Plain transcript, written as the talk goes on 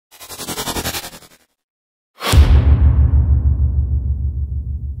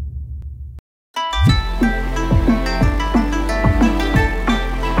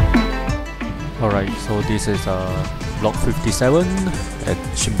So this is block 57 at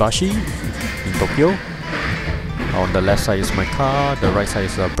Shinbashi in Tokyo. On the left side is my car, the right side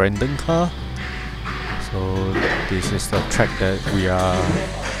is a Brandon car. So this is the track that we are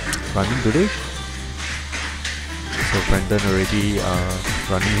running today. So Brandon already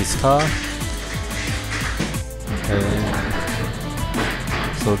running his car. And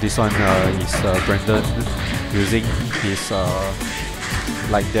so this one is Brandon using his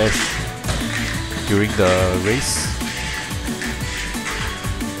light dash during the race.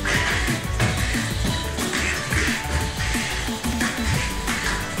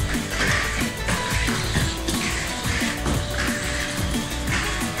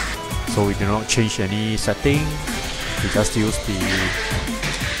 So we did not change any setting, we just use the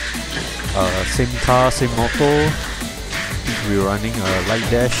same car, same motor. We're running a light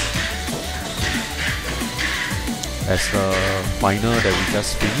dash as the minor that we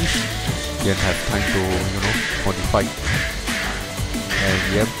just finished. Didn't have time to modify.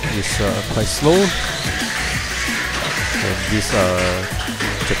 And yep, it's quite slow. And this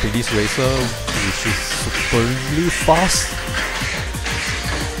Japanese racer, which is superly fast.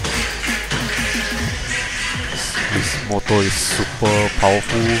 This motor is super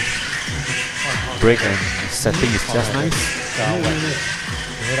powerful. Brake and setting is just nice.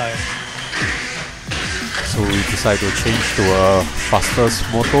 So we decided to change to a fastest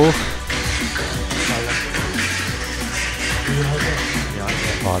motor.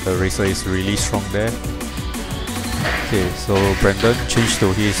 Wow, the racer is really strong there. Okay, so Brandon changed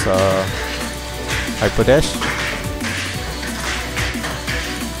to his Hyper Dash.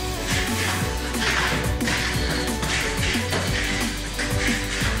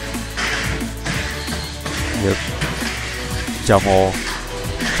 Yep. Jump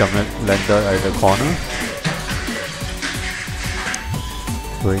landed at the corner.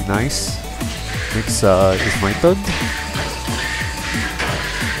 Very nice. Next is my turn.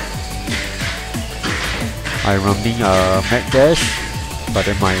 I'm running a Mac Dash, but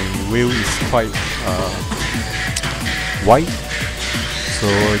then my wheel is quite wide, so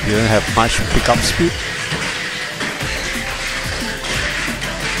it didn't have much pickup speed.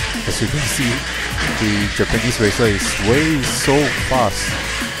 As you can see, the Japanese racer is so fast.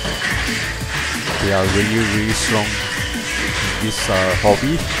 They are really strong in this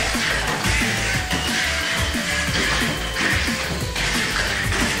hobby.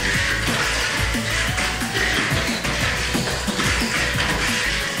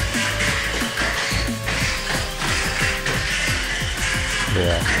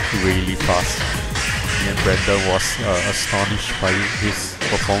 Yeah, really fast. And Brandon was astonished by his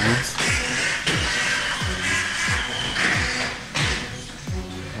performance.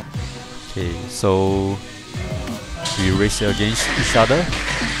 Okay, so we race against each other.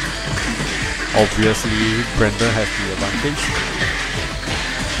 Obviously, Brandon has the advantage.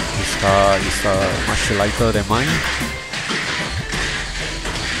 His car is much lighter than mine.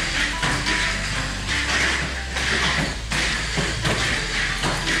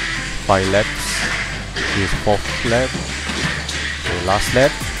 Five laps. His fourth lap. The last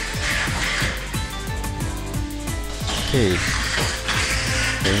lap. Okay.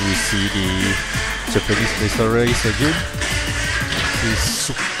 Then we see the Japanese racer race again. He's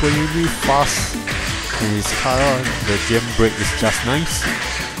superly fast. And his car, the jam brake is just nice.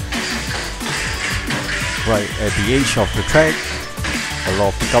 Right at the edge of the track. A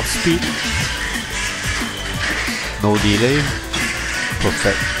lot of pickup speed. No delay.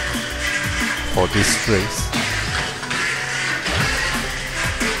 Perfect for this race.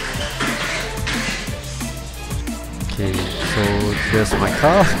 Okay, so there's my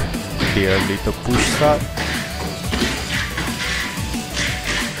car. Did a little push start.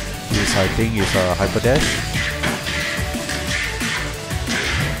 This I think is a Hyper Dash.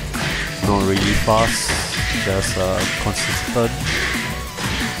 Not really fast, just consistent.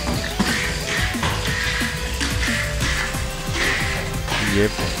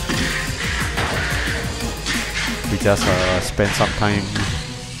 Yep. We just spend some time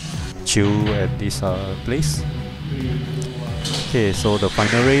chill at this place. Okay, so the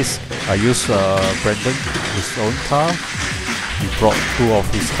final race, I used Brandon, his own car. He brought two of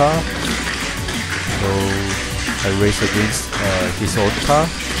his car. So I raced against his own car.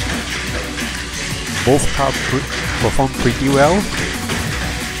 Both cars performed pretty well.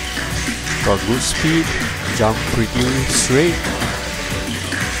 Got good speed, jumped pretty straight.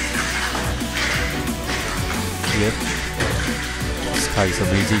 Yep, this car is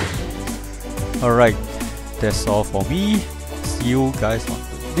amazing. Alright, that's all for me. See you guys on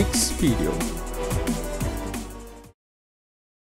the next video.